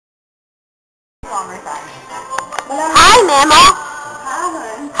Mama.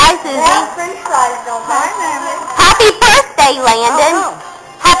 Hi, Susie. Happy birthday, Landon.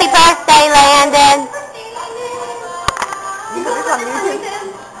 Happy birthday, Landon. You put this on YouTube?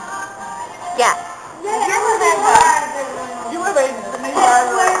 Yeah. You were the new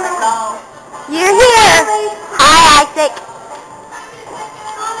driver at McDonald's. You're here. Hi, Isaac.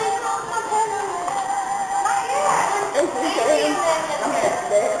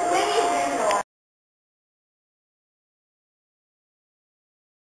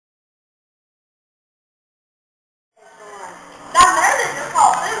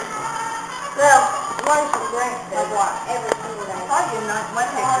 Well, one some drinks, like what? Every single day. I did not, one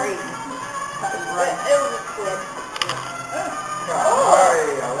take three. It was a squid. Oh,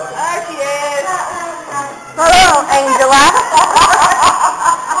 there she is. Hello, Angela.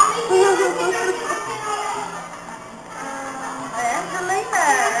 Angelina.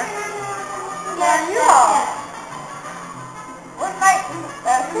 Yeah, you are. What night?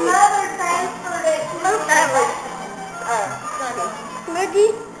 Mother transferred it. Who's family?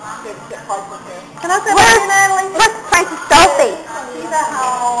 Snooky? Can I say hi to Natalie? Where's Princess Sophie? She's at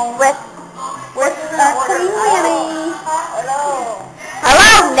home. With Queen Winnie. Hello.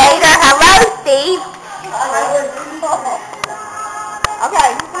 Hello, Nader. Hello, Steve. Okay.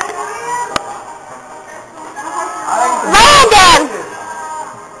 Landon!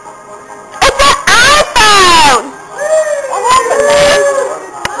 It's an iPhone! What happened, man?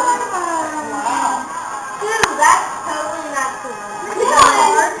 Dude, that's totally not cool.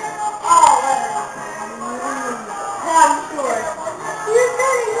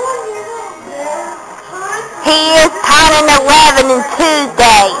 He is turning 11 on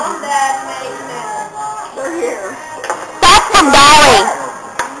Tuesday. They're here. That's from Dolly.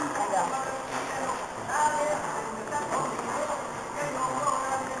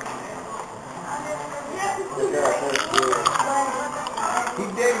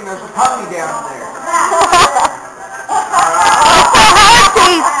 He's digging, there's a puppy down there. It's a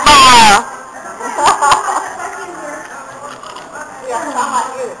Hershey's bar. Yeah, I might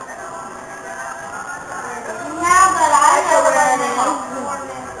get it. Now that I know where it is.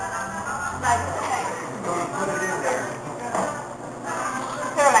 Put it in there.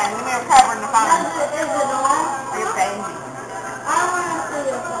 Caroline, give me a cover in the phone. Is it on? It's Angie. I want to see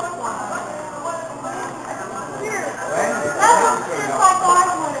it so far. Landon, That's just like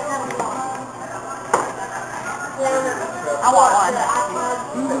ours when it comes on. I want one.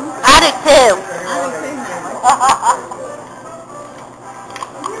 I do too. I haven't seen that.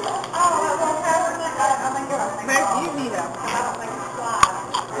 You need a.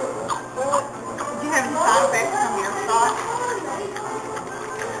 Did you have any side effects from your shot?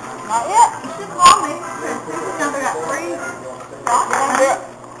 Not yet. You should call me. I got 3 shots.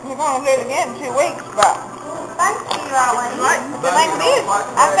 You're going to do it again in 2 weeks, but. Thank you, Rowan. I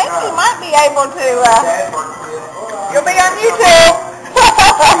think you might be able to, you'll be on YouTube.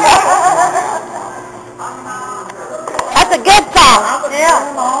 That's a good song.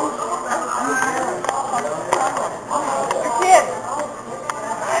 Yeah. Your kid.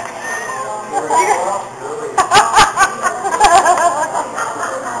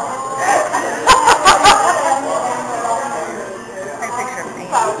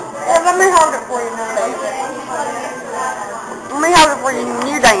 Let me hold it for you now. Let me hold it for you when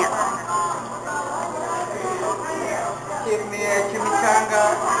you dance. Give me a chimichanga.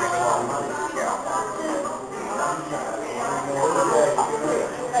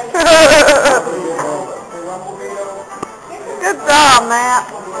 Good job, Matt.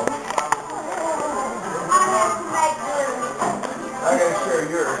 I gotta share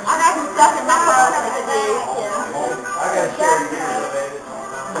yours. I got some stuff in my phone to do. I gotta share yours.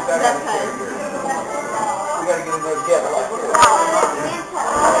 I gotta share yours. We gotta get another get like this.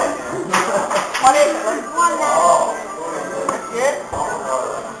 What is it? Oh. Good?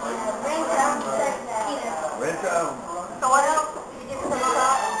 Rent out. So what else? You get some of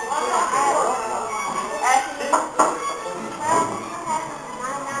that?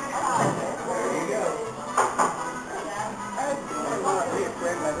 There you go.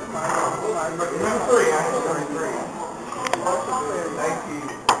 Number 3, I have 33. Thank you.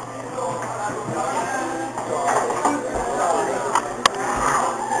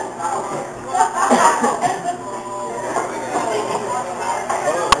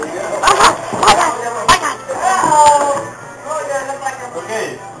 Okay.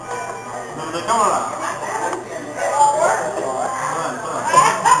 Come on.